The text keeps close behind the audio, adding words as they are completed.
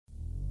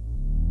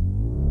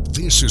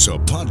This is a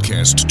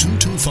Podcast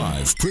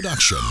 225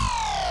 production.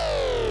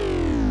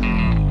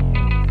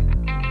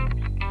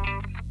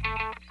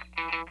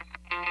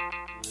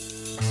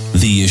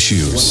 The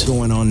issues. What's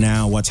going on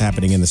now? What's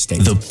happening in the state?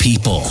 The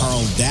people.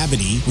 Carl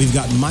Dabadie. We've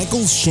got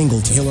Michael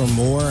Shingle, Taylor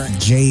Moore,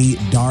 Jay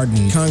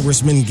Darden,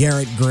 Congressman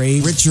Garrett Gray,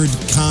 Richard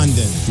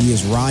Condon. He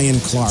is Ryan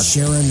Clark,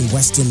 Sharon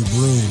Weston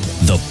Broom.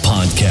 The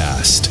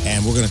podcast.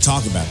 And we're going to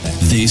talk about that.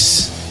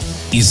 This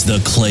is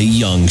The Clay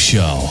Young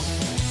Show.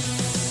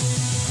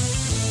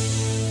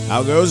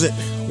 How goes it?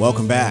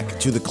 Welcome back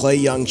to The Clay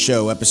Young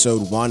Show,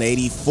 episode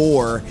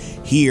 184,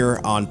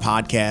 here on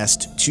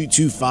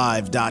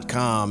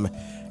podcast225.com.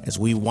 As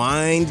we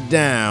wind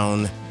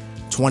down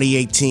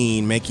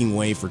 2018, making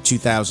way for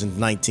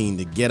 2019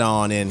 to get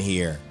on in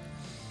here.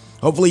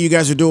 Hopefully you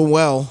guys are doing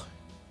well.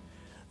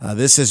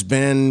 This has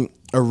been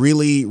a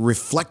really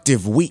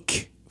reflective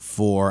week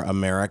for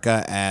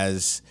America,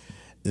 as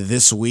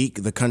this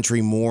week the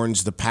country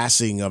mourns the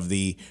passing of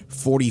the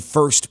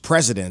 41st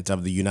president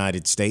of the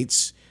United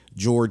States,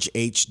 George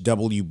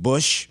H.W.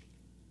 Bush.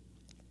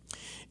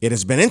 It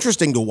has been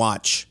interesting to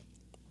watch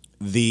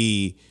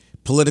the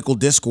political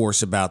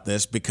discourse about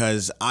this,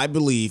 because I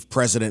believe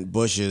President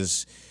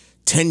Bush's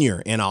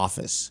tenure in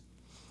office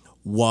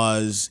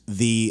was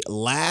the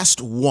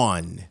last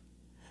one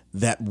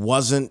that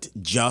wasn't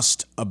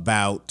just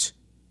about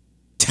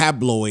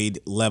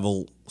tabloid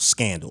level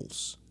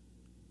scandals,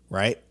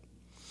 right?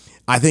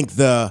 I think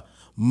the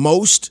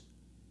most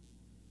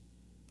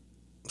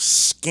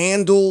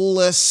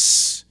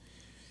scandalous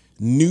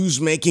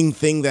newsmaking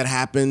thing that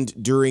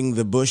happened during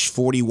the Bush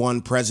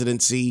 41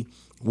 presidency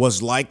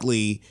was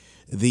likely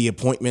the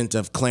appointment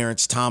of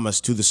Clarence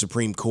Thomas to the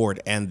Supreme Court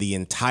and the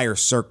entire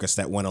circus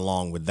that went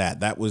along with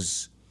that. That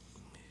was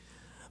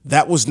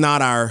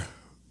not our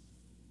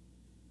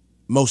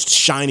most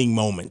shining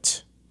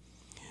moment.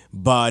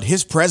 But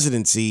his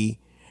presidency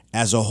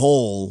as a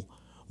whole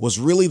was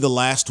really the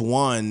last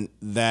one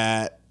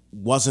that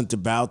wasn't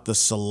about the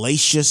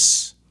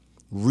salacious,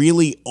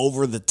 really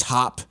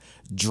over-the-top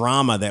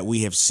drama that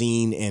we have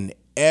seen in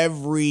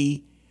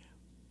every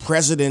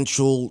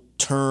presidential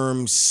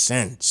term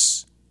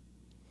since,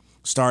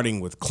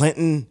 starting with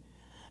Clinton,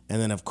 and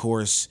then, of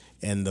course,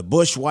 in the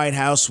Bush White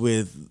House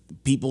with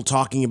people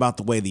talking about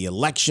the way the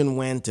election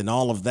went and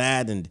all of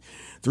that, and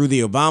through the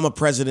Obama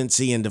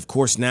presidency, and, of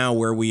course, now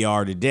where we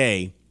are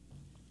today.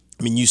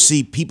 I mean, you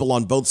see people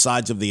on both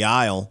sides of the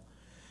aisle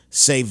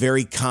say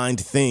very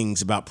kind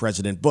things about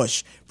President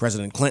Bush.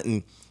 President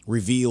Clinton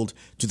revealed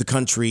to the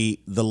country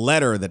the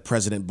letter that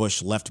President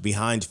Bush left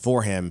behind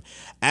for him.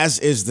 As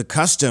is the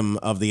custom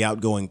of the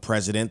outgoing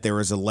president, there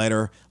is a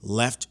letter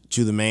left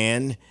to the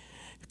man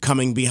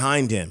coming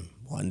behind him.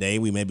 One day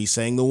we may be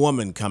saying the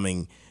woman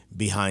coming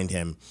behind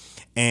him.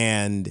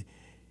 And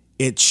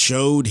it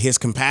showed his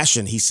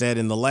compassion. He said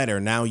in the letter,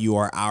 "Now you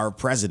are our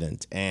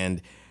president."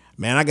 And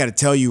man, I got to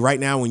tell you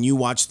right now, when you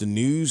watch the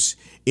news,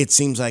 it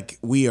seems like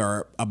we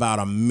are about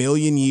a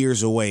million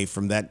years away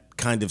from that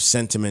kind of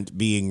sentiment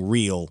being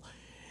real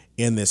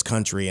in this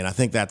country. And I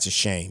think that's a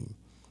shame.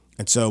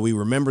 And so we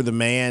remember the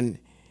man,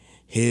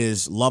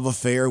 his love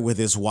affair with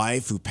his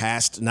wife, who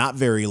passed not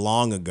very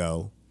long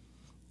ago,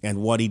 and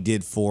what he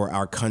did for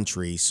our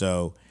country.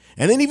 So,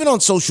 and then even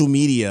on social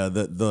media,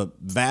 the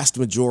vast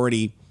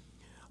majority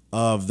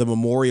of the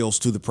memorials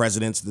to the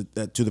president,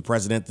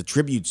 the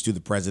tributes to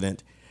the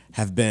president,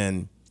 have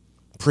been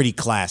pretty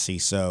classy.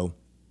 So,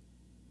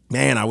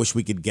 man, I wish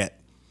we could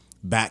get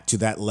back to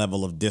that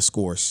level of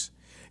discourse.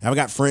 I've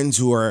got friends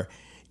who are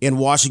in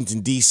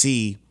Washington,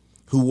 D.C.,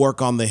 who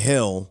work on the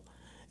Hill,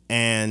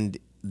 and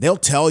they'll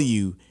tell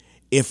you,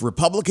 if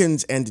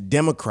Republicans and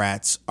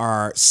Democrats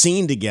are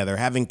seen together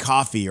having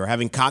coffee or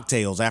having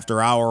cocktails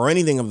after hour or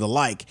anything of the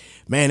like,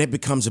 man, it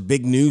becomes a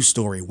big news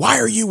story. Why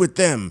are you with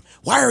them?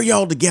 Why are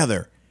y'all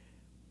together?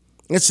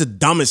 It's the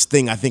dumbest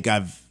thing I think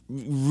I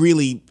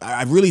really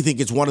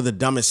think it's one of the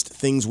dumbest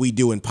things we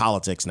do in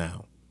politics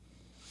now,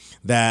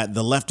 that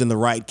the left and the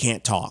right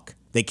can't talk.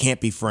 They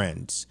can't be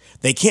friends.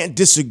 They can't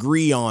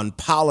disagree on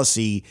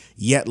policy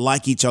yet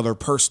like each other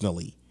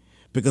personally.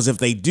 Because if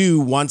they do,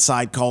 one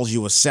side calls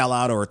you a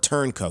sellout or a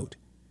turncoat.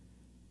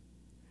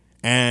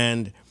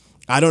 And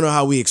I don't know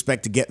how we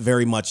expect to get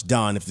very much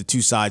done if the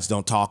two sides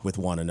don't talk with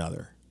one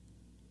another.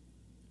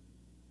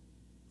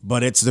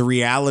 But it's the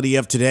reality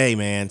of today,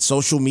 man.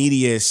 Social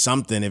media is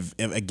something. If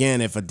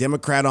a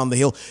Democrat on the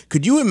Hill,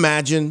 could you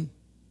imagine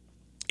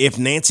if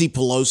Nancy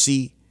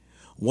Pelosi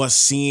was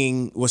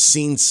seen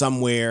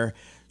somewhere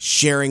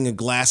sharing a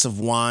glass of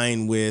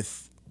wine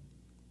with,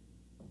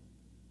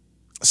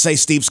 say,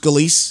 Steve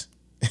Scalise?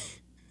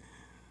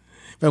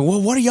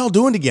 Well, what are y'all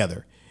doing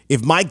together?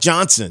 If Mike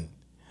Johnson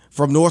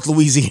from North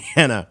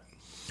Louisiana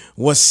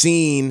was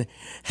seen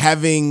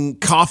having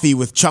coffee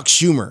with Chuck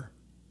Schumer,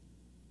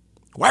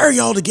 why are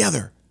y'all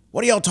together?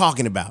 What are y'all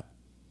talking about?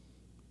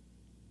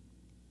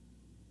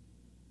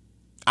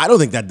 I don't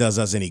think that does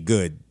us any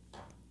good.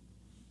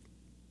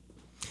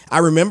 I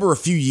remember a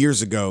few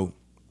years ago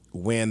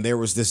when there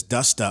was this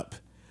dust up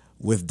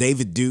with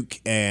David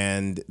Duke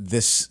and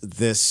this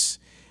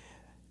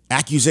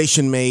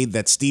accusation made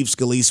that Steve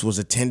Scalise was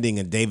attending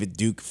a David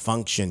Duke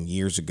function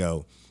years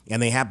ago,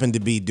 and they happened to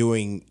be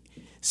doing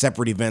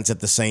separate events at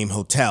the same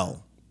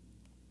hotel.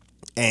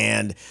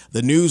 And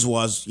the news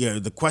was,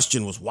 the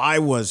question was, why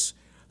was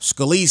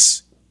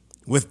Scalise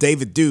with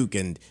David Duke,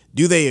 and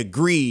do they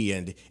agree,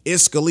 and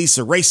is Scalise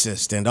a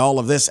racist, and all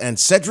of this? And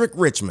Cedric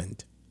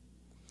Richmond,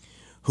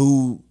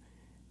 who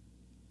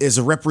is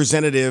a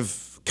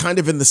representative kind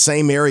of in the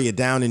same area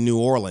down in New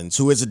Orleans,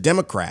 who is a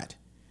Democrat,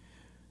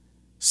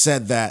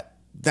 said that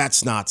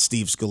that's not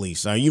Steve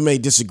Scalise. Now, you may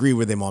disagree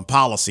with him on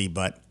policy,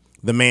 but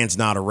the man's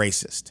not a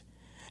racist.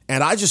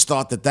 And I just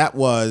thought that that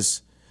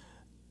was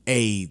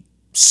a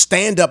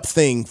stand-up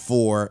thing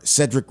for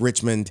Cedric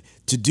Richmond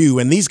to do.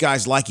 And these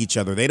guys like each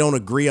other. They don't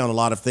agree on a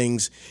lot of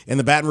things. In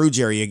the Baton Rouge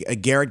area,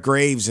 Garrett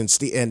Graves and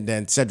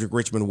Cedric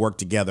Richmond work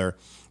together,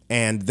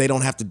 and they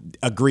don't have to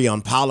agree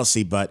on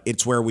policy, but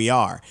it's where we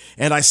are.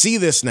 And I see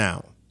this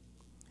now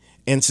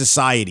in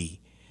society.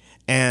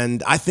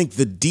 And I think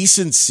the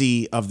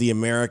decency of the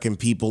American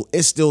people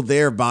is still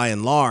there by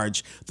and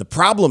large. The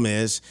problem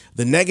is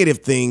the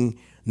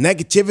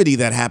negativity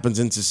that happens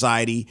in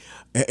society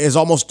is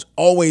almost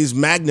always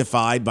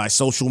magnified by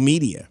social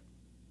media.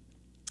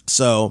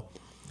 So,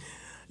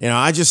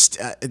 I just,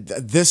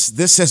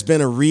 this has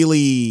been a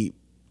really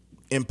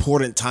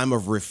important time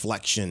of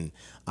reflection,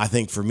 I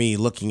think, for me,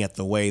 looking at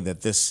the way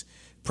that this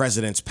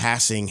president's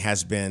passing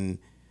has been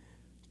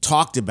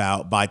talked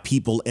about by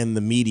people in the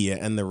media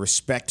and the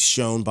respect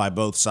shown by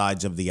both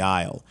sides of the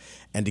aisle.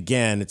 And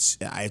again,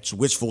 it's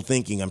wishful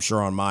thinking, I'm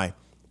sure, on my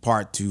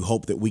part to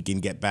hope that we can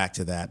get back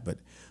to that, but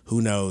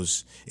who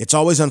knows? It's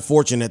always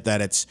unfortunate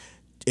that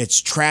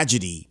it's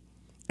tragedy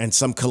and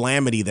some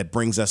calamity that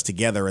brings us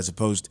together, as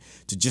opposed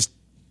to just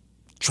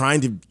trying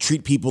to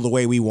treat people the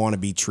way we want to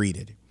be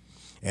treated.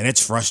 And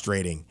it's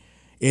frustrating.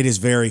 It is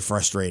very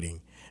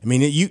frustrating. I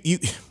mean,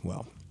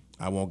 well,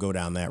 I won't go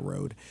down that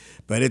road,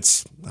 but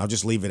I'll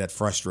just leave it at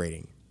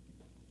frustrating.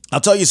 I'll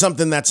tell you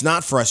something that's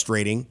not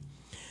frustrating,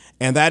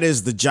 and that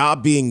is the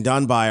job being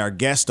done by our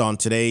guest on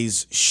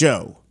today's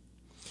show.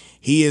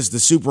 He is the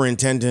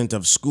superintendent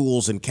of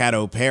schools in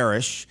Caddo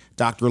Parish,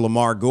 Dr.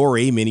 Lamar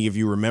Gorey. Many of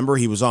you remember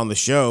he was on the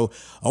show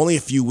only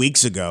a few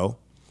weeks ago.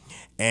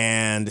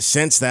 And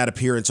since that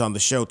appearance on the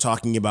show,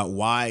 talking about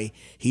why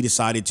he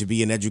decided to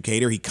be an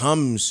educator, he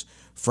comes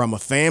from a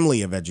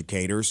family of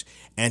educators,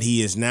 and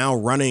he is now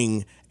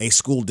running a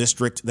school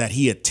district that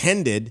he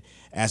attended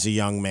as a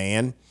young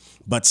man.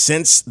 But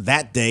since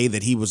that day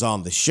that he was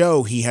on the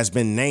show, he has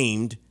been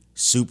named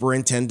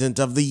Superintendent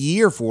of the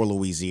Year for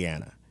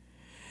Louisiana.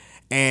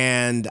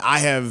 And I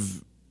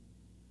have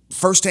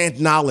firsthand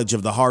knowledge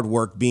of the hard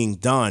work being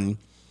done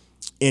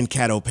in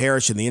Caddo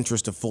Parish. In the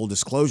interest of full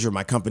disclosure,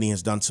 my company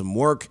has done some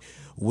work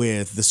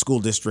with the school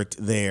district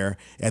there,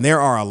 and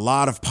there are a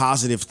lot of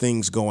positive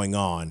things going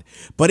on.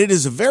 But it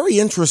is a very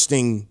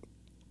interesting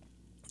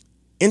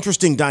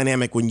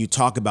dynamic when you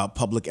talk about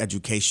public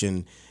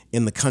education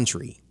in the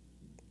country.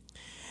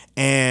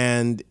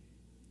 And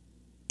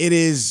it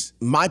is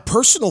my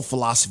personal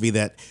philosophy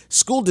that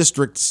school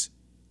districts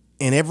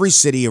in every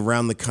city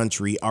around the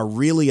country are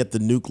really at the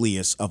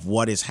nucleus of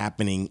what is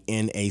happening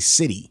in a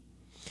city.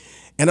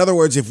 In other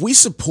words, if we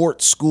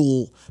support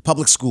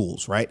public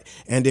schools, right,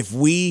 and if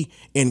we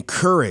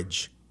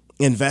encourage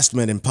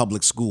investment in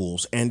public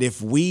schools, and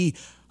if we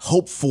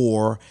hope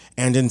for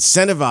and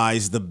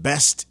incentivize the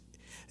best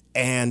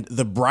and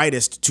the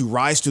brightest to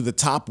rise to the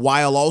top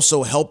while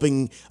also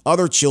helping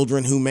other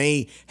children who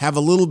may have a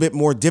little bit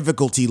more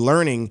difficulty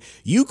learning,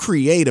 you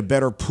create a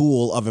better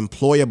pool of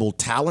employable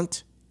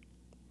talent.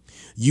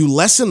 You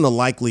lessen the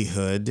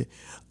likelihood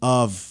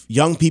of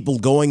young people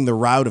going the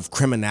route of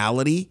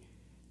criminality,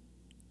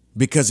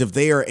 because if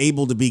they are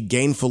able to be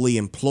gainfully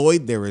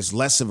employed, there is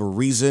less of a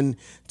reason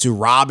to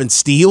rob and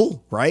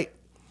steal, right?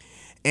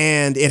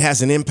 And it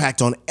has an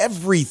impact on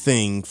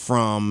everything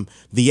from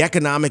the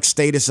economic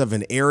status of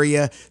an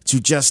area to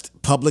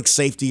just public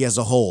safety as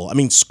a whole. I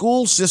mean,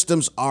 school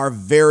systems are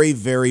very,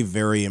 very,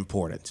 very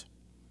important.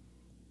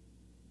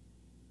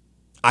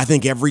 I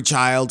think every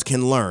child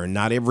can learn.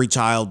 Not every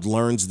child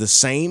learns the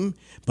same,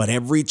 but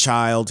every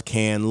child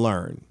can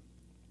learn.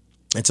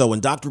 And so when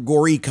Dr.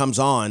 Gorey comes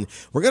on,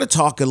 we're going to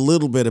talk a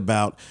little bit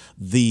about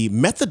the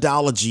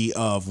methodology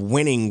of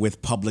winning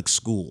with public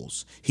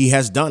schools. He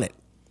has done it.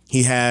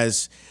 He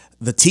has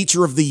the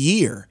Teacher of the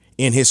Year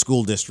in his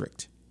school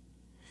district.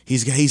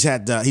 He's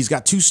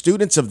got 2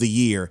 Students of the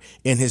Year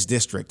in his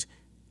district,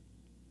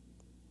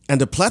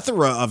 and a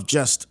plethora of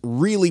just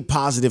really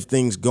positive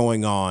things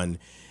going on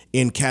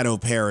in Caddo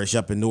Parish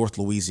up in North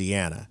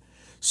Louisiana.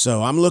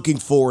 So I'm looking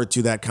forward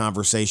to that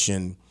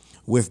conversation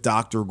with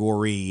Dr.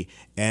 Gorey,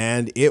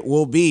 and it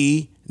will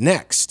be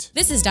next.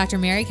 This is Dr.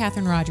 Mary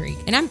Catherine Rodri.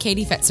 And I'm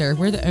Katie Fetzer.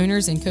 We're the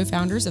owners and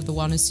co-founders of the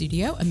Wellness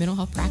Studio, a mental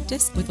health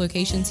practice with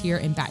locations here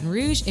in Baton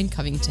Rouge and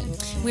Covington.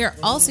 We are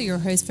also your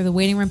hosts for the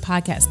Waiting Room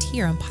Podcast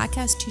here on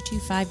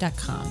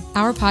podcast225.com.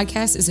 Our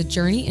podcast is a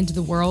journey into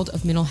the world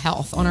of mental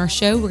health. On our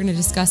show, we're going to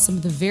discuss some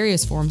of the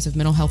various forms of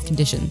mental health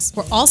conditions.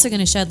 We're also going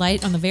to shed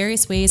light on the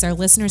various ways our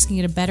listeners can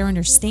get a better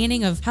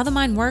understanding of how the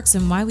mind works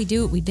and why we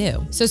do what we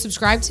do. So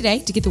subscribe today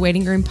to get the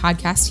Waiting Room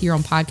Podcast here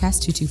on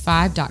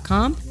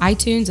podcast225.com,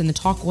 iTunes, and the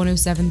Talk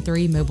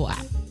 1073 mobile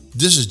app.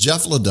 This is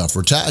Jeff LaDuff,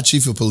 retired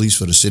Chief of Police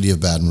for the City of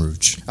Baton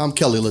Rouge. I'm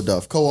Kelly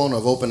LaDuff, co-owner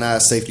of Open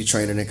Eyes Safety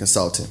Training and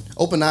Consulting.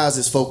 Open Eyes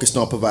is focused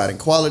on providing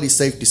quality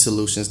safety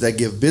solutions that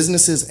give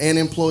businesses and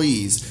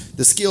employees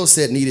the skill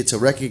set needed to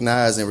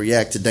recognize and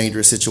react to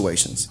dangerous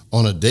situations.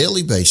 On a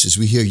daily basis,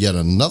 we hear yet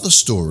another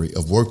story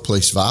of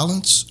workplace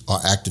violence or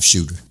active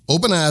shooter.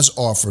 Open Eyes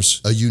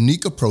offers a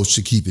unique approach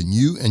to keeping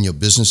you and your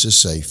businesses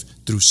safe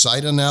through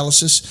site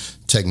analysis,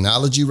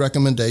 technology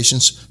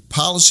recommendations,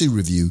 policy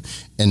review,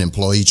 and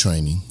employee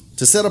training.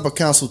 To set up a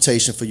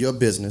consultation for your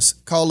business,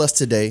 call us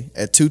today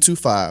at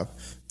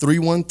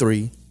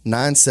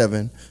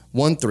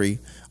 225-313-9713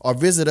 or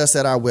visit us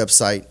at our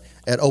website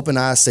at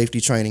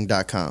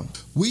openeyesafetytraining.com.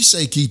 We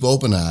say keep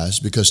open eyes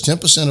because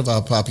 10% of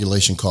our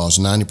population cause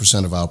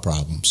 90% of our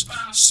problems.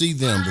 See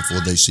them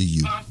before they see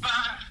you.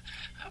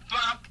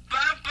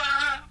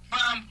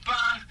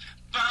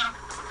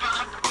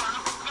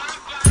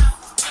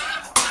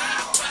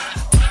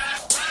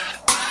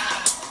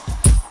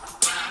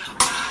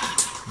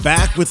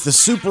 Back with the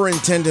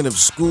superintendent of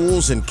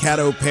schools in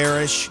Caddo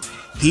Parish.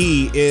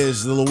 He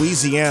is the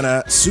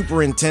Louisiana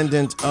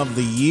Superintendent of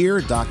the Year,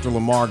 Dr.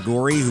 Lamar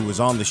Gorey, who was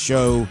on the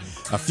show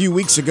a few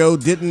weeks ago.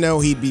 Didn't know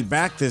he'd be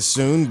back this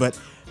soon, but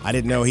I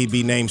didn't know he'd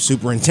be named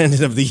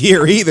Superintendent of the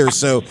Year either.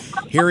 So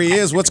here he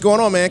is. What's going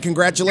on, man?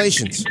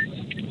 Congratulations.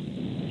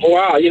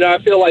 Wow, I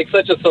feel like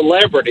such a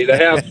celebrity to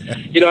have,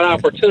 an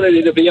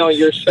opportunity to be on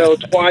your show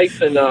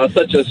twice in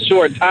such a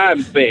short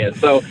time span.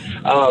 So,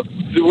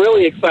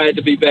 really excited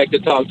to be back to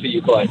talk to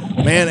you, Clay.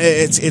 Man,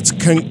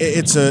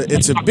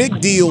 it's a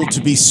big deal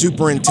to be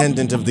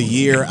Superintendent of the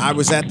Year. I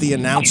was at the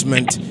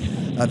announcement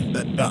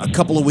a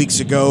couple of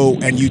weeks ago,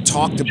 and you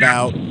talked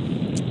about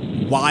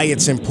why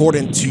it's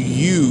important to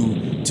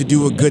you to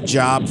do a good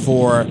job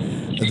for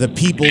the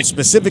people,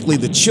 specifically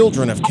the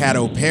children of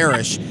Caddo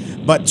Parish,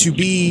 but to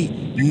be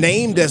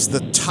named as the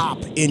top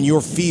in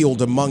your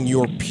field among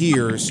your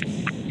peers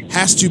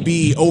has to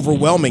be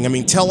overwhelming. I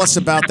mean, tell us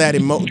about that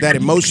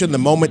emotion, the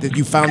moment that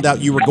you found out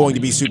you were going to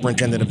be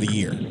Superintendent of the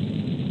Year.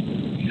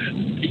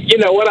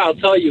 What I'll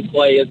tell you,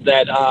 Clay, is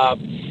that,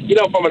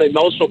 from an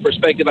emotional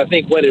perspective, I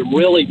think what it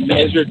really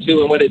measured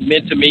to and what it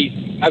meant to me,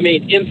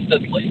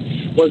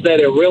 instantly, was that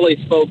it really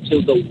spoke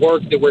to the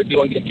work that we're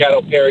doing at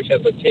Caddo Parish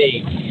as a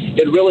team.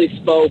 It really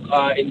spoke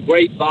in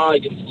great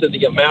volumes to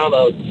the amount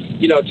of,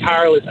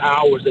 tireless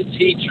hours that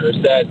teachers,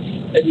 that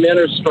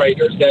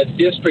administrators, that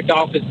district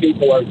office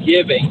people are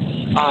giving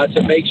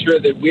to make sure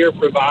that we're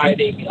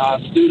providing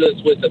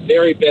students with the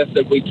very best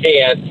that we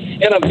can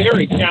in a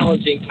very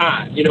challenging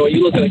time. When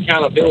you look at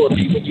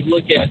accountability, when you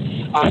look at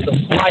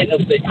the plight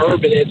of the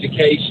urban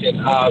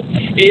education,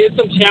 there's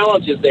some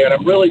challenges there, and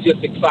I'm really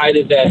just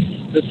excited that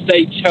the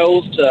state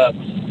chose to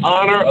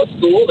honor a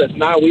school that's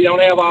not, we don't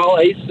have all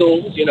A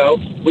schools,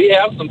 we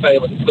have some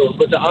failing schools,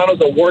 but to honor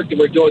the work that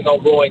we're doing on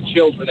growing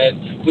children.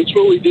 And we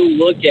truly do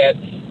look at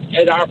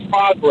our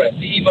progress,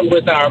 even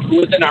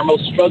within our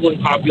most struggling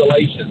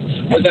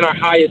populations, within our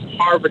highest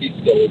poverty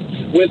schools,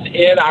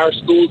 within our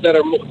schools that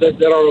are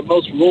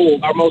most rural,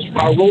 our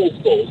rural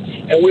schools.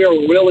 And we are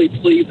really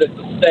pleased that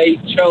the state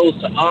chose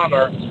to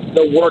honor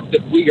the work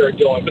that we are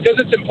doing because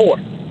it's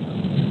important.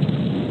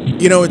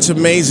 It's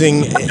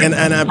amazing, and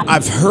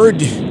I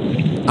heard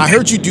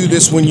you do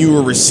this when you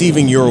were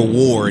receiving your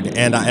award,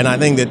 and I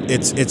think that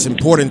it's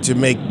important to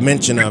make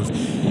mention of.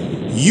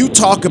 You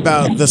talk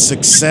about the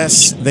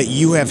success that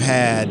you have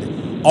had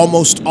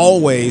almost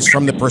always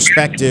from the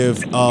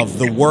perspective of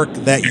the work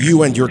that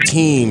you and your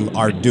team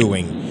are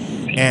doing.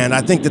 And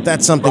I think that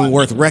that's something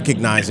worth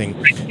recognizing.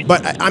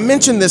 But I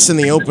mentioned this in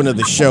the open of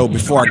the show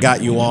before I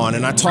got you on,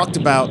 and I talked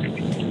about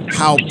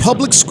how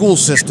public school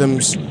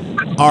systems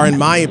are, in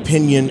my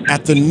opinion,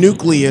 at the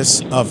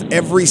nucleus of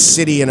every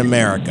city in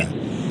America.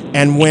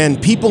 And when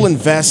people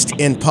invest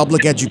in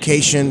public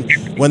education,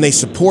 when they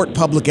support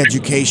public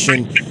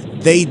education,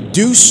 they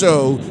do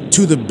so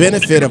to the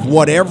benefit of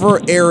whatever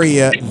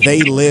area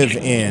they live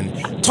in.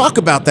 Talk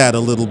about that a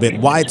little bit,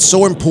 why it's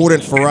so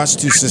important for us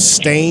to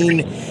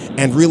sustain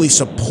and really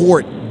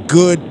support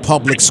good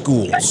public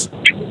schools.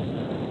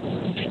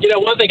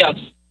 One thing I'm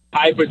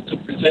hybrid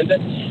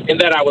superintendent in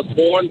that I was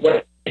born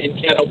in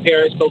Caddo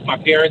Parish. Both my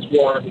parents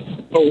were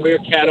career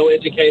Caddo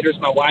educators.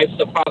 My wife's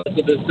a product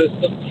of the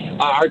system.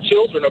 Our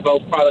children are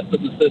both products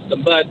of the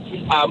system. But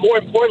more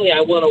importantly,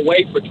 I went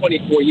away for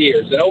 24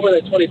 years. And over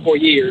the 24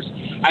 years,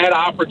 I had an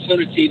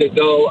opportunity to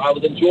go. I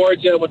was in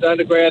Georgia, went to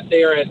undergrad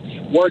there,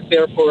 and worked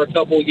there for a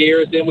couple of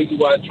years. Then we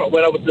went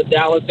over to the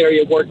Dallas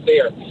area, worked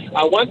there.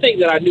 One thing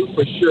that I knew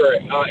for sure,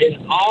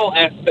 in all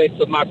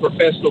aspects of my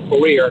professional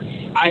career,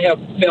 I have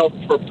felt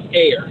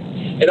prepared.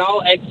 In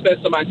all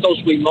aspects of my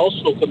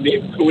social-emotional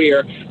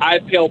career, I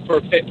felt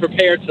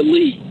prepared to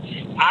lead.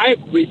 I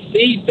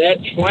received that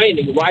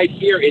training right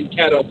here in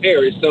Caddo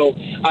Parish. So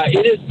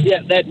it is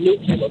that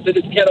nucleus. It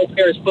is Caddo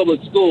Parish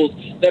Public Schools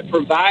that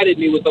provided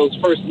me with those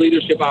first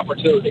leadership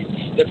opportunities,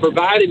 that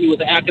provided me with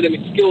the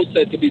academic skill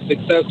set to be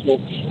successful,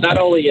 not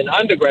only in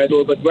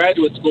undergraduate, but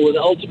graduate school, and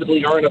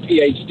ultimately earn a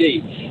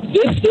PhD.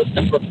 This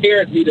system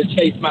prepared me to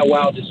chase my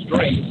wildest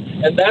dreams.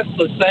 And that's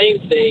the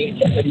same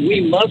thing that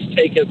we must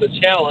take as a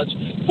challenge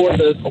for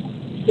the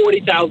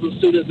 40,000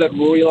 students that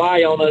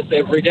rely on us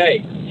every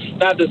day.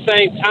 Now, at the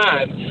same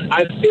time,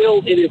 I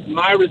feel it is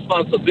my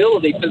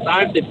responsibility, since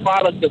I'm the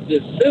product of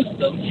this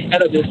system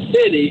and of this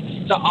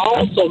city, to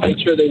also make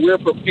sure that we're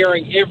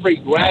preparing every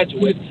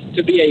graduate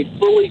to be a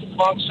fully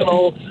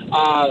functional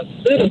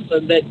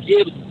citizen that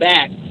gives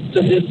back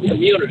to this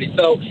community.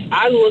 So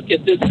I look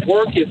at this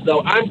work as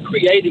though I'm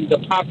creating the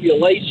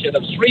population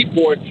of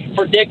Shreveport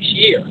for next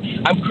year.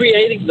 I'm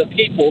creating the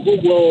people who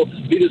will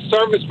be the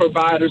service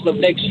providers of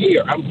next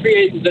year. I'm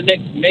creating the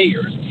next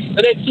mayors,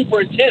 the next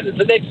superintendents,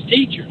 the next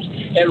teachers.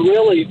 And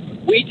really,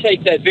 we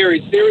take that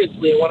very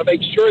seriously and want to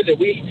make sure that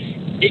we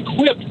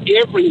equip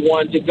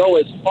everyone to go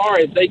as far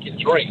as they can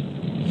dream.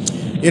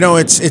 You know,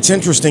 it's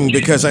interesting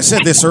because I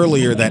said this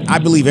earlier, that I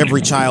believe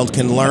every child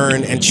can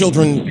learn, and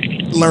children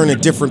learn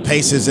at different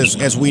paces.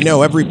 As we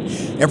know,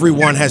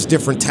 everyone has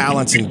different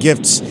talents and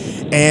gifts,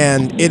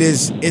 and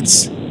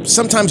it's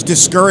sometimes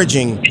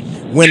discouraging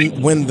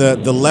when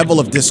the level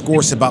of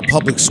discourse about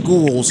public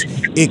schools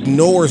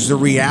ignores the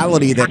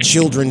reality that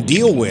children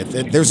deal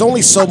with. There's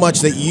only so much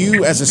that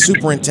you as a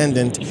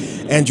superintendent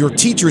and your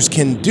teachers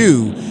can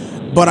do,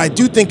 but I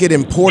do think it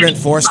important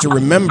for us to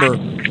remember,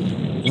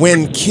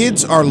 when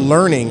kids are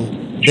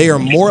learning, they are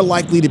more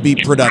likely to be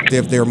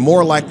productive, they're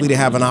more likely to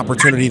have an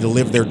opportunity to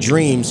live their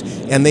dreams,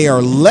 and they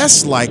are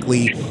less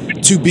likely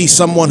to be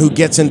someone who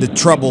gets into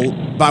trouble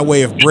by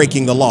way of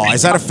breaking the law.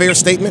 Is that a fair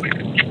statement?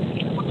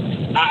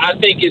 I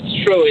think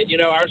it's true.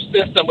 And, our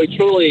system, we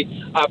truly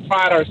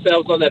pride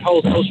ourselves on that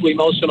whole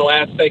social-emotional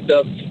aspect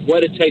of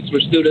what it takes for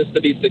students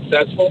to be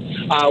successful.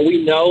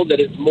 We know that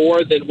it's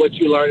more than what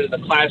you learn in the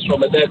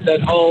classroom, and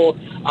that whole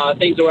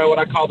things around what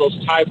I call those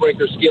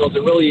tiebreaker skills,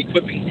 and really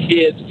equipping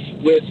kids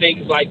with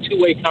things like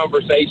two-way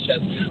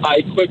conversation,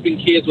 equipping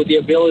kids with the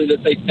ability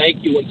to say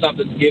thank you when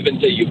something's given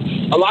to you.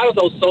 A lot of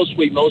those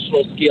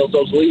social-emotional skills,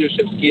 those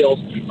leadership skills,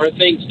 are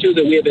things, too,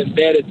 that we have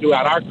embedded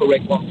throughout our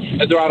curriculum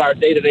and throughout our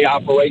day-to-day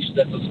operations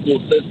at the school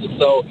system.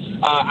 So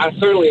I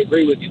certainly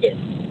agree with you there.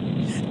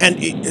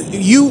 And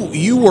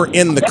you were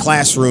in the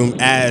classroom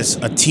as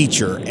a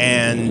teacher,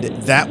 and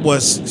that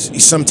was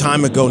some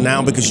time ago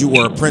now because you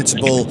were a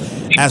principal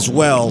as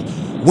well.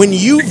 When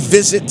you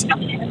visit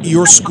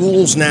your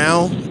schools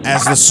now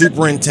as the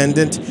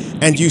superintendent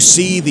and you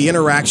see the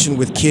interaction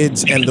with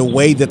kids and the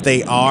way that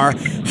they are,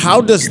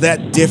 how does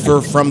that differ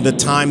from the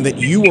time that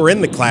you were in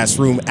the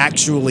classroom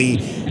actually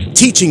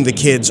teaching the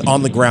kids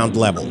on the ground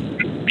level?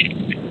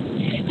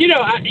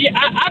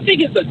 I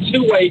think it's a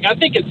two-way. I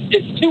think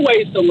it's two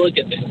ways to look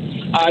at this.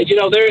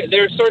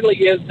 There certainly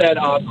is that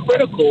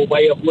critical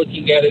way of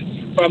looking at it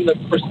from the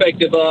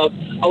perspective of,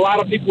 a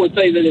lot of people would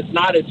say that it's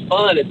not as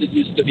fun as it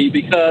used to be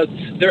because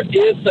there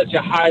is such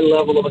a high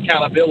level of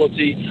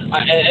accountability,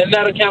 and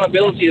that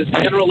accountability is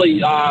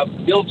generally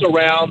built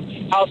around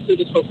how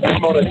students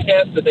perform on a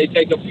test that they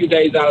take a few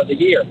days out of the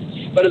year.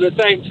 But at the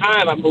same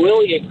time, I'm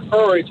really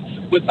encouraged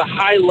with the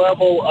high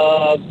level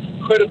of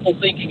critical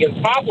thinking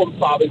and problem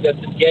solving that's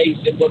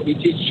engaged in what we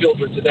teach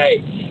children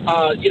today.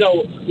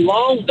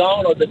 Long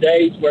gone are the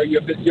days where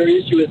your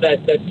issue is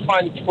that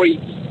concrete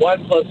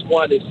 1 +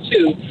 1 is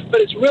 2, but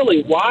it's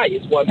really why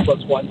is 1 +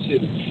 1 2.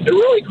 And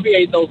really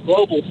create those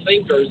global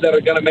thinkers that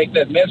are going to make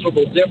that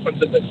measurable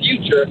difference in the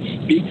future,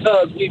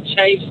 because we've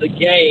changed the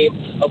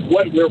game of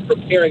what we're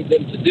preparing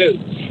them to do.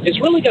 It's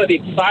really going to be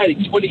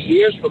exciting 20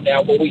 years from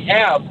now when we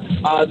have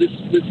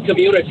this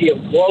community of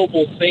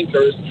global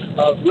thinkers,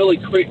 of really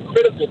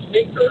critical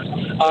thinkers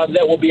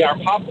that will be our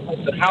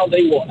populace, and how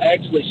they will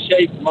actually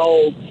shape,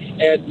 mold,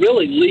 and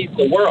really lead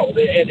the world.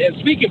 And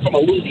speaking from a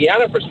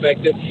Louisiana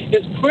perspective,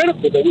 it's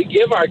critical that we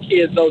give our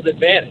kids those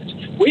advantages.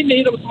 We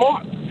need them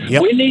smart.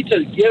 Yep. We need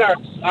to get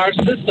our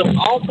system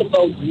off of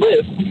those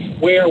lists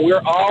where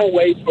we're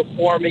always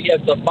performing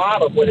at the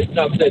bottom when it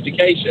comes to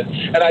education.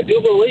 And I do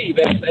believe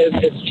as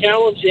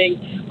challenging,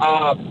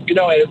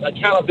 as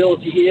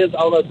accountability is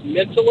on us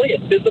mentally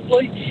and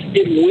physically,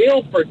 it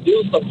will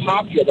produce a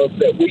populace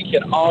that we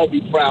can all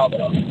be proud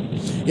of.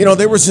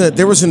 There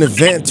was an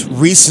event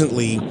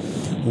recently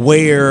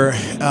where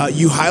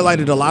you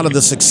highlighted a lot of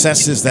the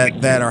successes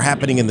that are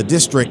happening in the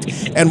district.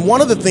 And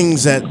one of the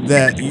things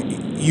that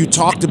you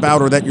talked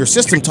about, or that your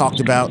system talked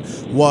about,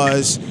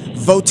 was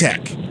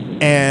VOTEC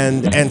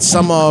and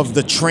some of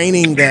the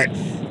training that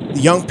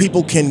young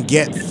people can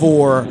get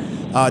for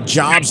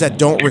jobs that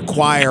don't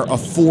require a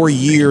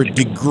 4-year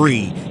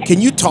degree.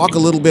 Can you talk a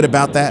little bit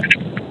about that?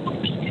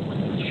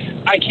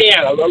 I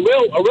can.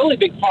 A really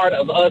big part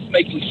of us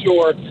making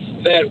sure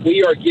that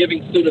we are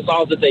giving students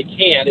all that they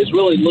can is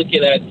really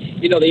looking at,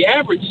 the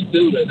average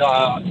student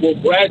will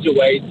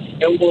graduate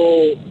and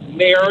will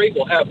marry,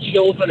 will have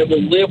children, and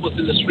will live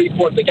within the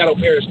Shreveport and the Caddo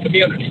Parish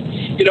community.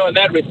 In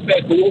that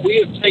respect,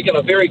 we have taken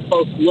a very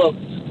close look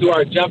through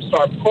our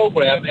Jumpstart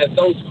program at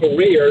those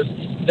careers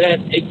that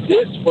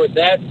exist for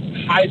that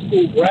high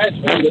school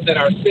graduate within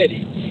our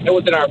city and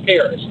within our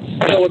parish.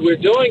 So what we're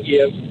doing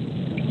is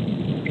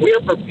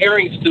we're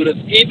preparing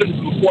students even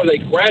before they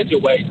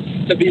graduate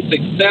to be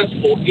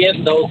successful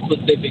in those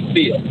specific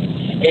fields.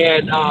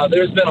 And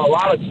there's been a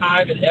lot of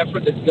time and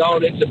effort that's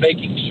gone into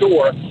making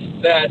sure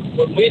that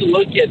when we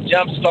look at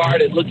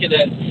Jumpstart and looking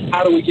at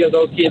how do we give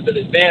those kids an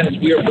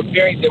advantage, we are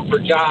preparing them for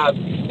jobs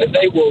that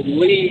they will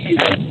leave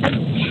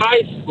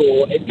high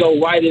school and go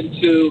right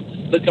into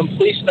the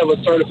completion of a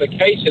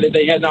certification if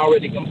they hadn't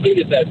already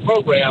completed that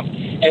program,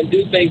 and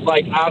do things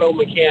like auto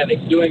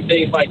mechanics, doing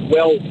things like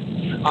welding.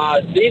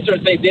 These are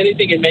things,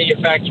 anything in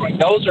manufacturing.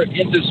 Those are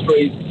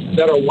industries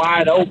that are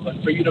wide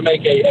open for you to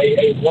make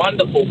a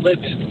wonderful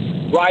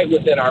living right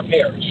within our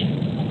parish.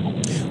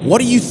 What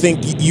do you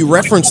think? You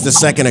referenced a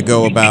second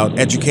ago about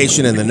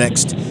education in the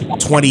next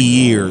 20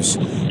 years.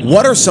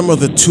 What are some of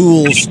the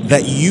tools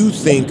that you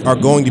think are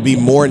going to be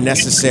more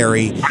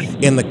necessary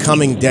in the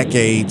coming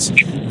decades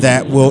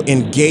that will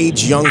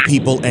engage young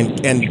people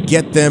and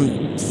get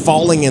them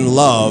falling in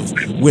love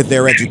with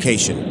their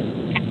education?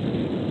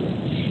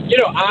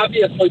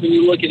 Obviously, when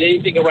you look at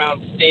anything around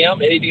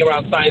STEM, anything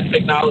around science,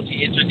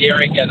 technology,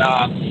 engineering, and,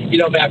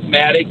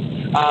 mathematics,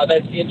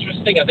 that's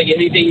interesting. I think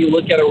anything you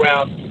look at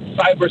around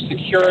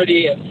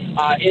cybersecurity and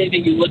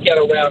anything you look at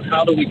around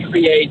how do we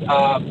create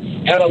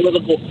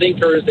analytical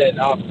thinkers and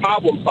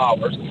problem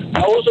solvers,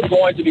 those are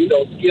going to be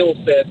those skill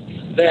sets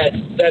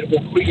that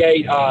will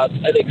create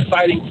an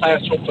exciting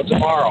classroom for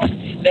tomorrow.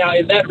 Now,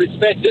 in that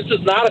respect, this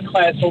is not a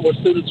classroom where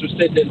students are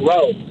sitting in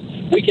rows.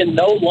 We can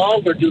no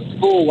longer do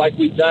school like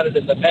we've done it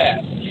in the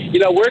past.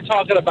 We're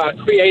talking about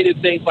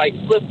creative things like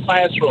flipped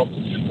classrooms,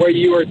 where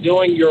you are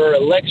doing your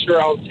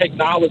lecture on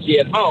technology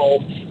at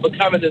home, but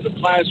coming to the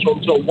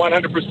classroom to a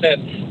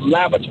 100%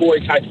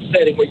 laboratory type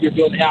setting where you're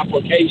doing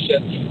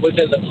application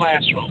within the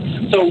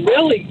classroom. So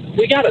really,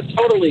 we got to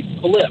totally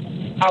flip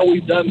how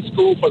we've done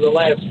school for the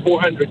last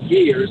 400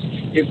 years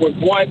if we're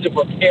going to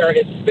prepare,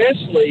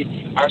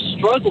 especially our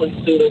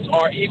struggling students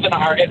or even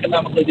our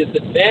economically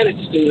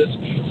disadvantaged students,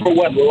 for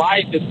what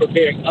life is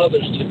preparing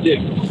others to do.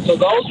 So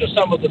those are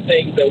some of the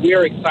things that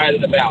we're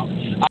excited about.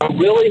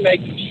 Really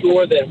making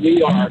sure that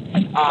we are,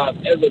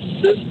 as a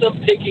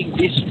system, picking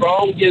the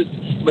strongest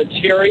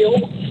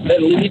material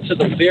that lead to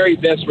the very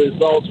best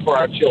results for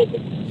our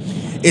children.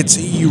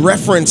 You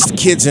referenced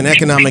kids in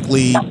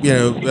economically,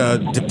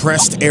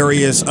 depressed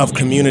areas of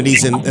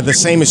communities, and the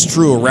same is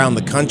true around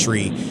the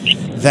country,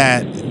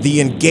 that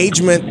the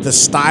engagement, the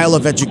style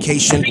of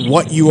education,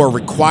 what you are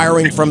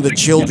requiring from the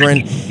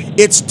children,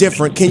 it's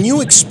different. Can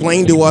you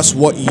explain to us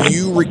what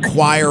you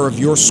require of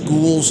your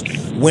schools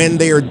when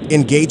they are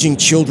engaging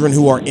children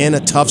who are in a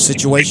tough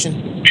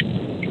situation?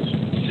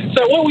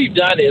 So what we've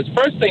done is,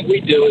 first thing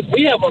we do is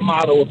we have a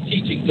model of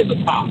teaching to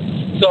the top.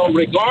 So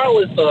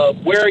regardless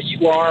of where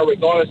you are,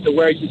 regardless of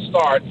where you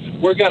start,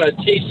 we're going to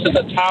teach to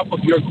the top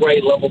of your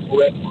grade level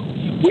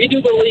curriculum. We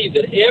do believe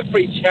that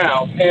every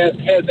child has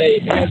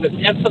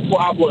an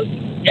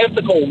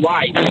ethical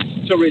right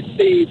to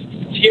receive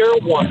Tier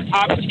 1,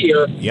 top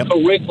tier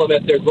curriculum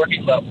at their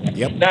grade level.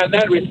 Now, in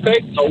that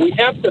respect, we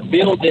have to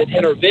build in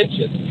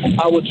interventions,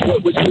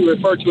 which we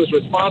refer to as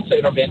response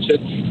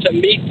interventions, to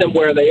meet them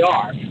where they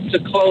are, to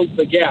close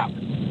the gap.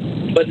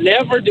 But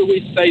never do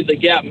we say the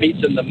gap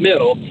meets in the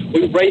middle.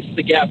 We race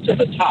the gap to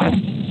the top.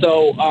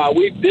 So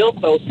we've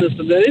built those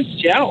systems, and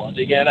it's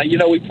challenging. And,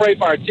 we pray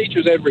for our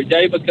teachers every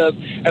day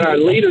and our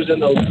leaders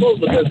in those schools,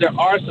 because there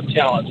are some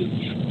challenges.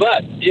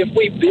 But if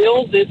we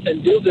build this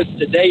and do this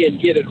today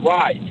and get it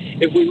right,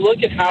 if we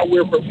look at how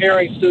we're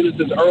preparing students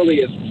as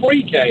early as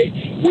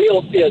pre-K,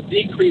 we'll see a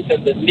decrease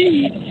in the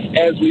need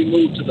as we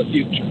move to the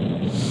future.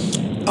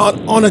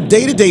 On a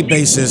day-to-day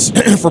basis,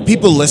 for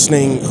people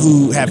listening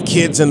who have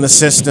kids in the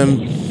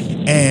system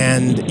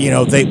and,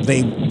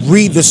 they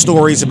read the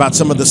stories about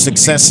some of the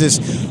successes,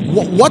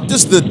 what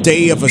does the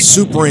day of a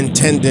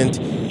superintendent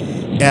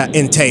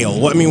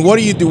entail? I mean, what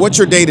do you do? What's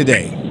your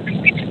day-to-day?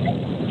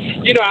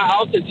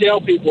 I often tell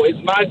people it's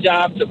my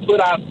job to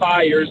put out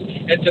fires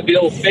and to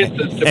build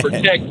fences to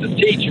protect the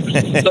teachers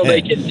so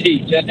they can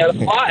teach. And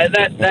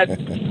that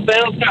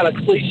sounds kind of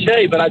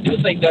cliche, but I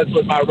do think that's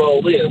what my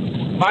role is.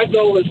 My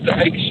goal is to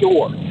make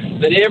sure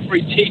that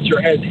every teacher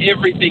has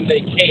everything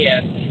they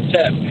can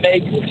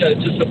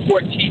to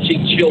support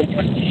teaching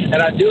children.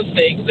 And I do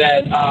think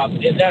that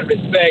in that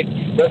respect,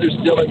 whether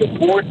it's dealing with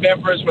board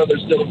members, whether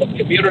it's dealing with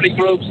community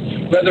groups,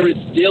 whether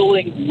it's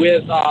dealing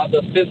with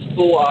the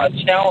fiscal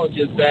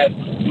challenges that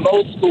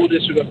most school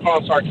districts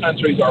across our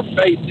countries are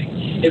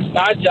facing, it's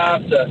my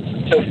job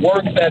to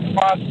work that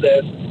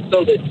process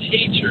so that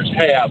teachers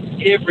have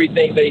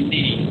everything they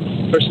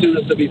need for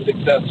students to be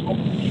successful.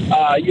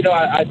 I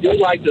do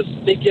like to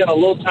sneak in a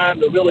little time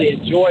to really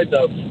enjoy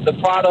the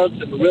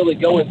products and really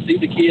go and see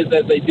the kids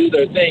as they do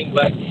their thing.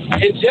 But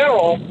in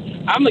general,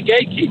 I'm a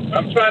gatekeeper.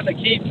 I'm trying to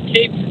keep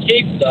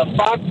the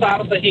fox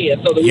out of the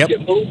hen so that we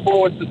can move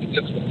forward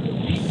successfully.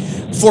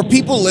 For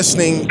people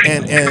listening,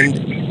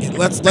 and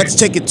let's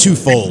take it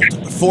twofold.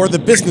 For the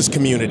business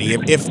community,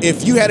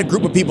 if you had a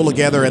group of people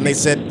together and they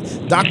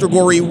said, Dr.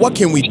 Goree, what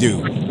can we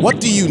do? What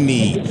do you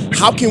need?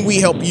 How can we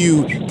help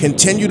you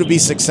continue to be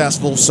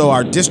successful so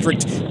our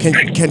district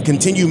can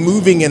continue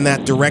moving in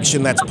that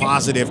direction that's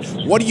positive?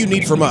 What do you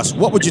need from us?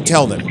 What would you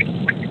tell them?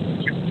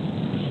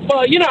 Well,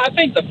 I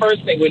think the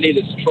first thing we need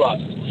is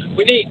trust.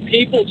 We need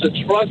people to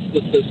trust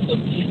the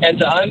system and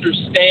to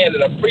understand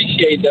and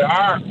appreciate that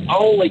our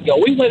only goal.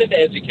 We went into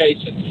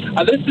education.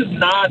 This is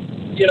not,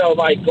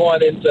 like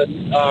going into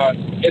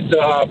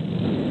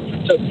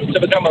to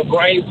become a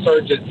brain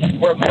surgeon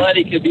where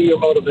money could be your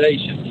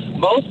motivation.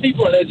 Most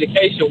people in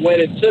education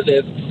went into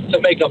this to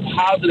make a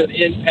positive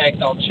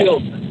impact on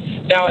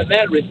children. Now, in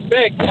that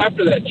respect,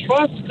 after that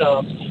trust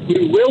comes,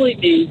 we really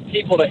need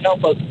people to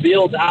help us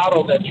build out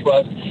on that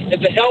trust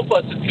and to help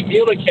us in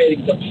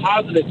communicating the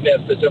positive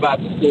message about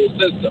the school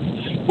system.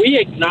 We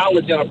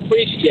acknowledge and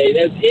appreciate,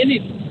 as any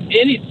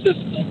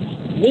system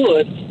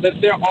would, that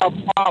there are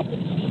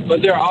problems,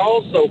 but there are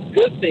also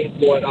good things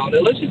going on.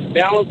 And let's just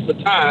balance the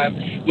time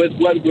with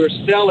what we're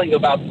selling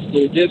about the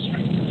school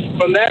district.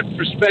 From that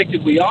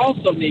perspective, we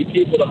also need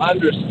people to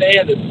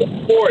understand and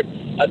support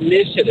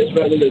initiatives,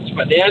 whether it's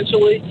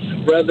financially,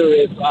 whether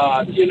it's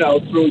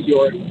through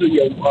your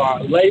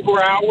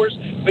labor hours.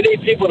 We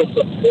need people to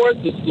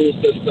support the school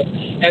system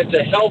and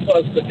to help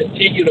us to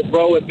continue to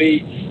grow and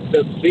be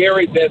the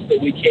very best that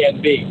we can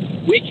be.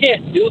 We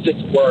can't do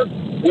this work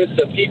with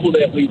the people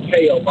that we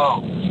pay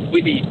alone.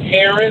 We need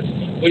parents,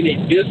 we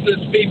need business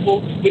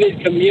people, we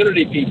need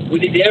community people. We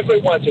need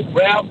everyone to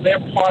grab their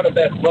part of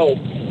that rope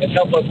and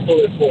help us pull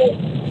it forward.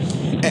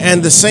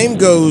 And the same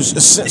goes,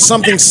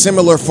 something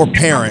similar for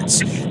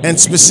parents, and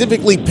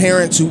specifically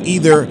parents who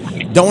either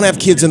don't have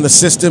kids in the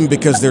system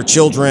because their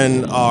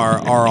children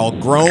are all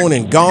grown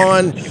and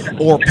gone,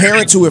 or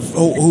parents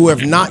who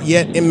have not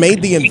yet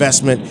made the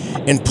investment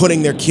in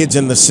putting their kids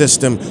in the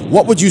system.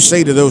 What would you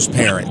say to those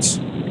parents?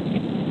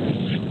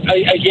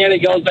 Again,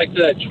 it goes back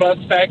to that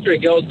trust factor.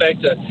 It goes back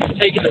to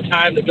taking the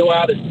time to go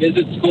out and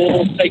visit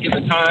schools, taking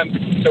the time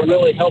to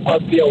really help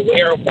us be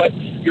aware of what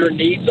your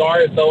needs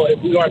are, so if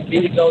we aren't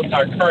meeting those in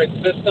our current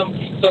system,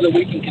 so that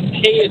we can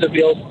continue to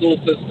build school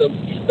systems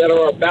that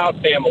are about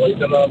families,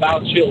 that are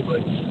about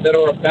children, that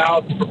are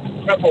about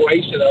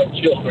preparation of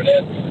children.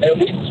 And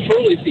we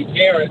truly see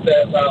parents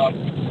as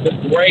the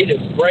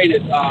greatest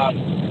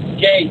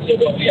gauge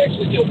of what we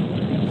actually do.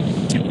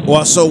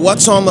 Well, so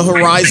what's on the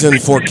horizon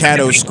for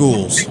Caddo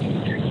schools?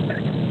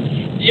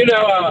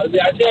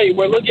 I tell you,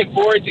 we're looking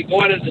forward to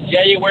going into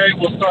January.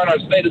 We'll start our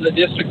State of the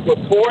District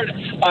report.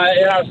 In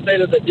our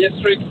State of the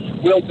District,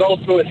 we'll go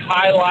through and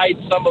highlight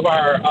some of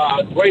our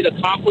great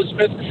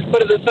accomplishments,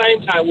 but at the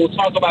same time, we'll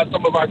talk about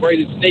some of our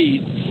greatest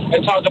needs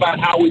and talk about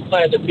how we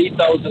plan to meet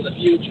those in the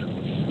future.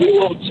 We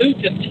will, too,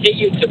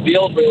 continue to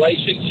build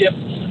relationships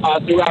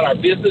throughout our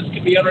business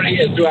community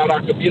and throughout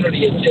our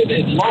community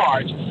in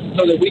large,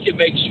 so that we can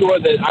make sure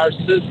that our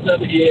system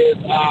is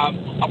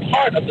a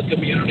part of the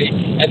community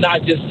and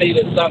not just seen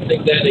as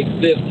something that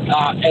exists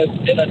as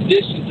in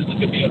addition to the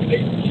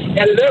community.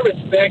 And in that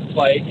respect,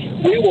 Clay,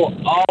 we will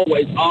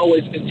always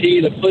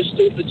continue to push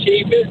student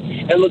achievement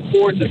and look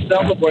forward to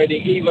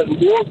celebrating even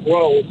more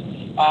growth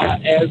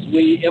as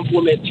we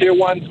implement Tier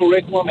 1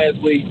 curriculum, as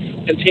we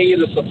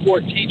continue to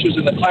support teachers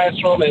in the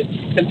classroom, and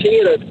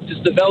continue to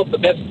just develop the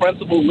best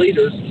principal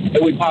leaders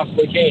that we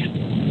possibly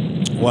can.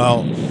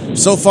 Well,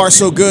 so far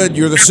so good.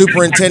 You're the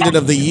superintendent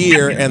of the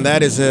year, and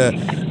that is a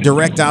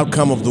direct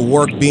outcome of the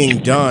work being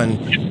done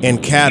in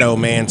Caddo,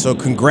 man. So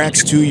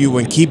congrats to you,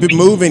 and keep it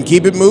moving.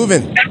 Keep it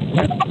moving.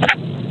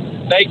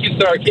 Thank you,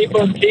 sir. Keep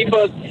us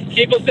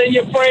in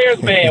your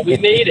prayers, man. We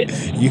need it.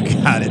 You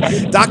got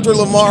it. Dr.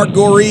 Lamar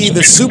Goree,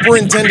 the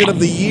superintendent of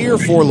the year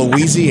for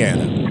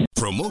Louisiana.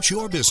 Promote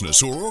your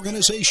business or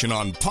organization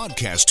on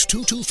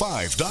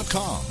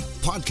podcast225.com.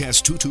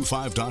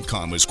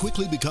 Podcast225.com is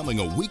quickly becoming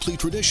a weekly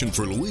tradition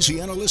for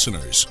Louisiana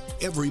listeners.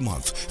 Every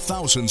month,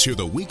 thousands hear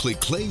the weekly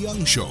Clay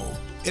Young Show.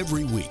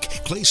 Every week,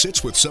 Clay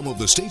sits with some of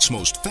the state's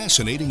most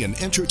fascinating and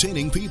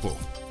entertaining people.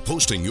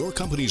 Posting your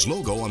company's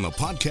logo on the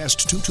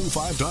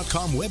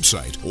podcast225.com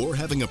website or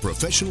having a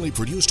professionally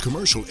produced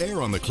commercial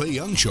air on the Clay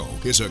Young Show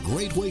is a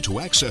great way to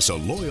access a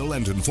loyal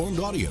and informed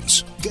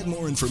audience. Get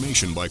more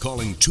information by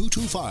calling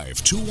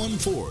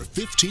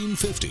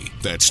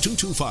 225-214-1550. That's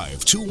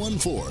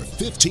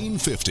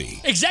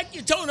 225-214-1550.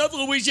 Executone of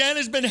Louisiana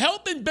has been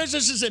helping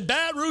businesses in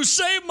Baton Rouge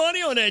save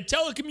money on their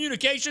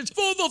telecommunications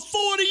for over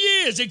 40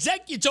 years.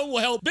 Executone will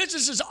help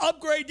businesses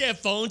upgrade their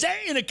phones, their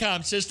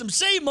intercom systems,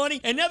 save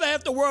money, and never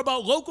have to worry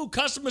about local local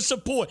customer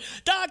support.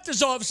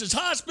 Doctors' offices,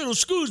 hospitals,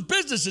 schools,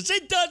 businesses,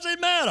 it doesn't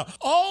matter.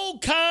 All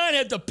kind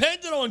have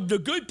depended on the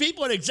good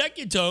people at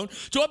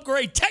Executone to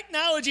upgrade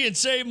technology and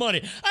save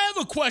money. I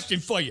have a question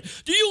for you.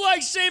 Do you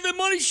like saving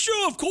money?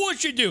 Sure, of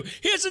course you do.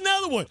 Here's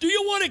another one. Do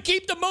you want to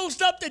keep the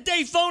most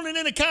up-to-date phone and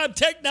intercom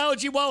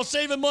technology while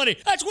saving money?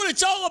 That's what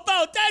it's all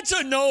about. That's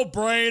a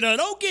no-brainer.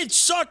 Don't get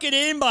suckered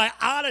in by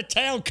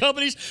out-of-town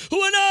companies who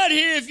are not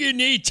here if you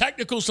need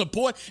technical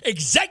support.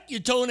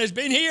 Executone has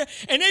been here,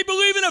 and they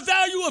believe in the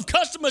value of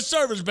customer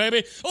service,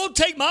 baby. Don't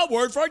take my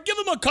word for it. Give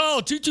them a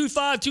call,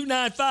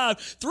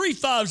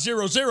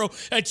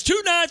 225-295-3500. That's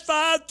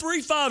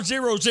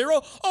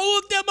 295-3500. Or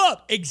look them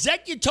up,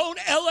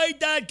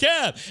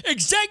 ExecutoneLA.com.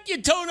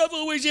 Executone of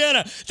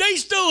Louisiana. They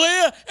still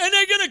here, and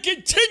they're going to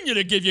continue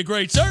to give you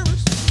great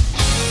service.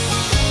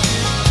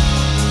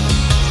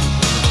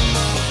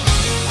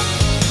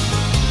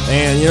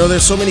 And,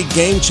 there's so many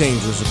game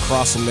changers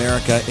across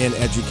America in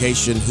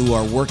education who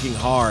are working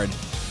hard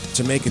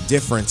to make a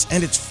difference.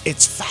 And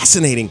it's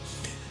fascinating.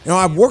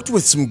 I've worked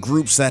with some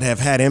groups that have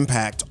had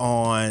impact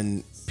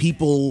on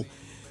people,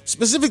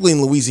 specifically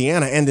in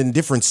Louisiana and in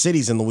different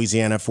cities in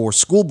Louisiana, for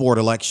school board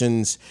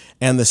elections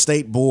and the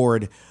State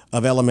Board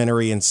of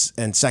Elementary and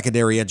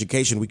Secondary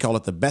Education. We call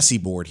it the Bessie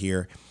Board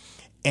here.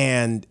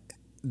 And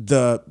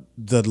the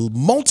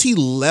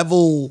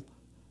multi-level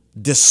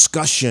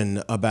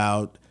discussion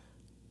about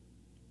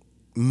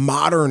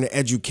modern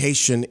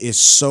education is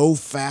so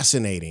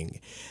fascinating,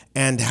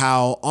 and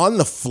how on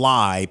the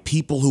fly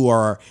people who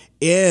are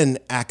in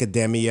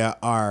academia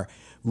are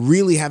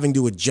really having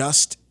to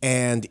adjust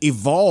and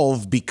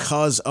evolve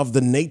because of the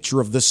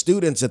nature of the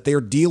students that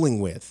they're dealing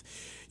with.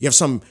 You have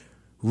some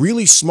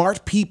really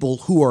smart people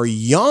who are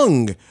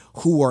young,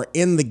 who are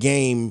in the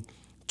game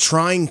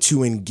trying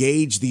to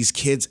engage these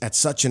kids at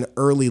such an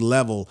early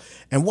level.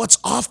 And what's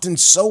often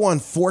so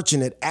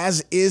unfortunate,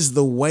 as is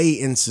the way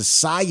in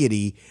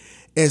society,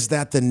 is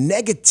that the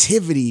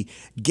negativity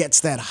gets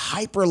that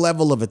hyper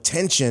level of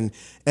attention,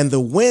 and the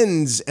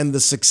wins and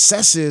the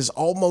successes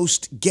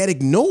almost get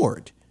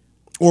ignored,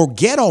 or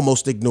get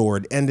almost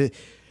ignored. And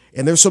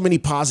there's so many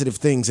positive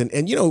things. And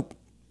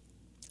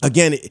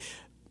again,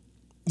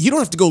 you don't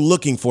have to go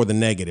looking for the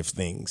negative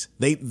things.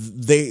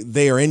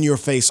 They are in your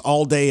face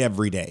all day,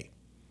 every day.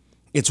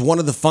 It's one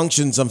of the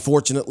functions,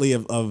 unfortunately,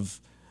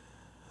 of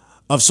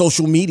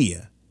social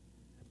media.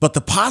 But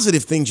the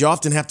positive things you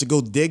often have to go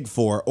dig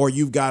for, or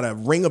you've got to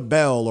ring a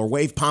bell or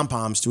wave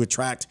pom-poms to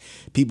attract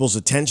people's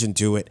attention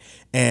to it.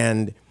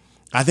 And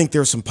I think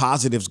there's some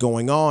positives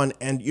going on.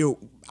 And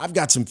I've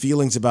got some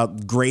feelings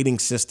about grading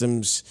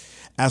systems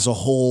as a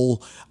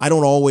whole. I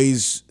don't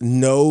always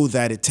know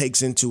that it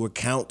takes into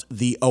account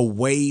the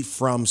away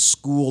from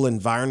school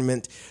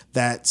environment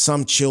that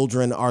some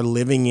children are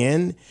living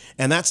in.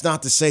 And that's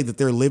not to say that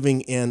they're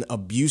living in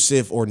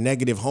abusive or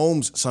negative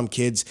homes. Some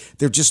kids,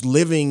 they're just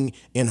living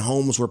in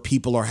homes where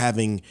people are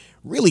having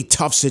really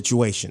tough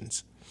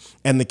situations.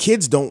 And the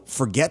kids don't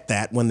forget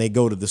that when they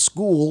go to the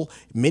school.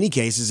 In many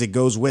cases, it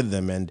goes with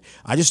them. And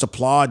I just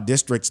applaud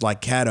districts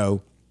like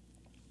Caddo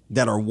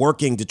that are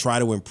working to try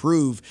to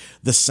improve.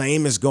 The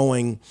same is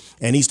going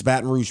in East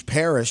Baton Rouge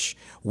Parish,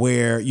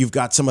 where you've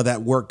got some of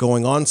that work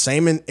going on.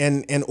 Same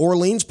in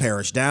Orleans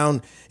Parish,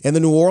 down in the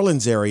New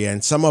Orleans area,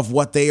 and some of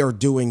what they are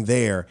doing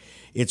there.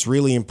 It's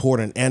really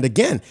important. And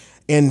again,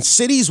 in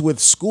cities with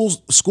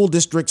school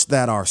districts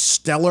that are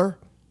stellar,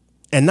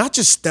 and not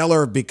just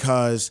stellar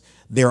because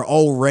they've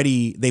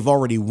already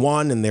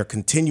won and they're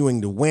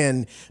continuing to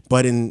win,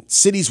 but in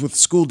cities with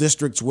school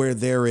districts where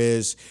there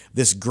is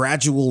this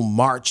gradual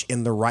march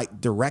in the right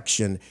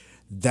direction,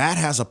 that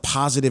has a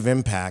positive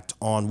impact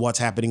on what's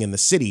happening in the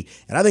city.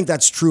 And I think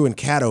that's true in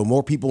Caddo.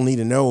 More people need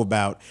to know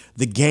about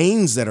the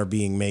gains that are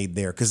being made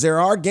there, because there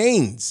are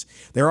gains.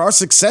 There are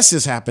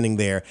successes happening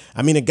there.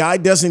 I mean, a guy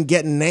doesn't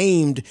get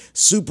named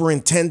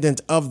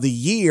superintendent of the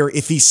year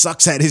if he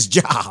sucks at his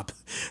job.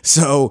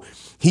 So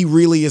he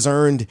really has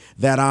earned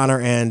that honor,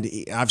 and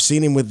I've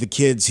seen him with the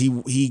kids.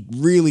 He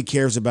really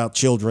cares about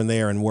children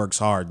there and works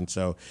hard, and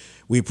so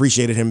we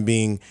appreciate him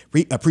being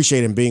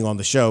on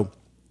the show.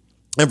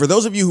 And for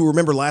those of you who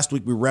remember last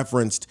week, we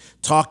referenced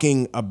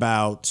talking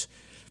about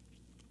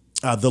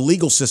the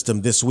legal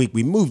system this week.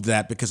 We moved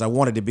that because I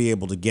wanted to be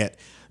able to get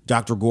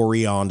Dr.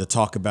 Goree on to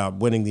talk about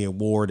winning the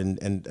award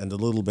and a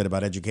little bit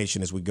about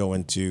education as we go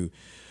into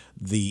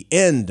the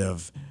end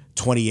of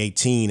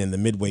 2018 and the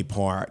midway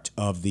part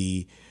of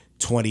the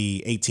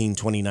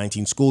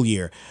 2018-2019 school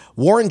year.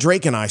 Warren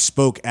Drake and I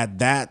spoke at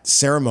that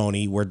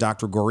ceremony where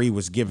Dr. Goree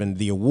was given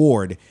the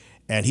award,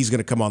 and he's going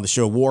to come on the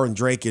show. Warren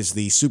Drake is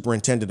the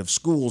superintendent of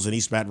schools in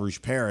East Baton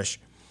Rouge Parish,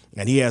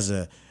 and he has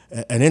an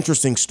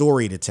interesting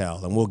story to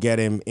tell, and we'll get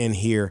him in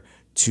here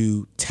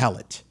to tell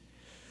it.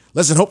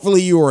 Listen,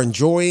 hopefully you are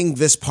enjoying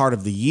this part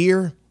of the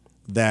year,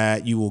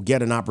 that you will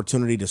get an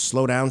opportunity to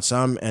slow down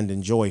some and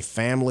enjoy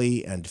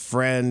family and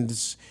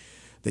friends,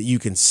 that you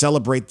can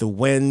celebrate the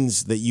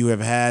wins that you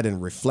have had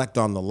and reflect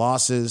on the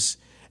losses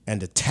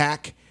and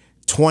attack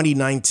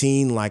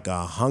 2019 like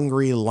a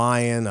hungry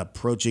lion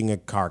approaching a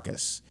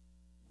carcass.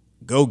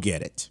 Go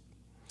get it.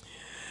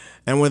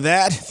 And with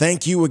that,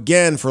 thank you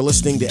again for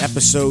listening to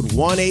episode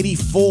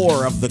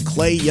 184 of The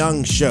Clay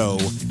Young Show.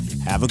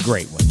 Have a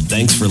great one.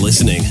 Thanks for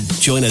listening.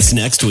 Join us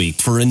next week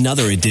for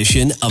another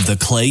edition of The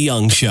Clay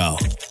Young Show.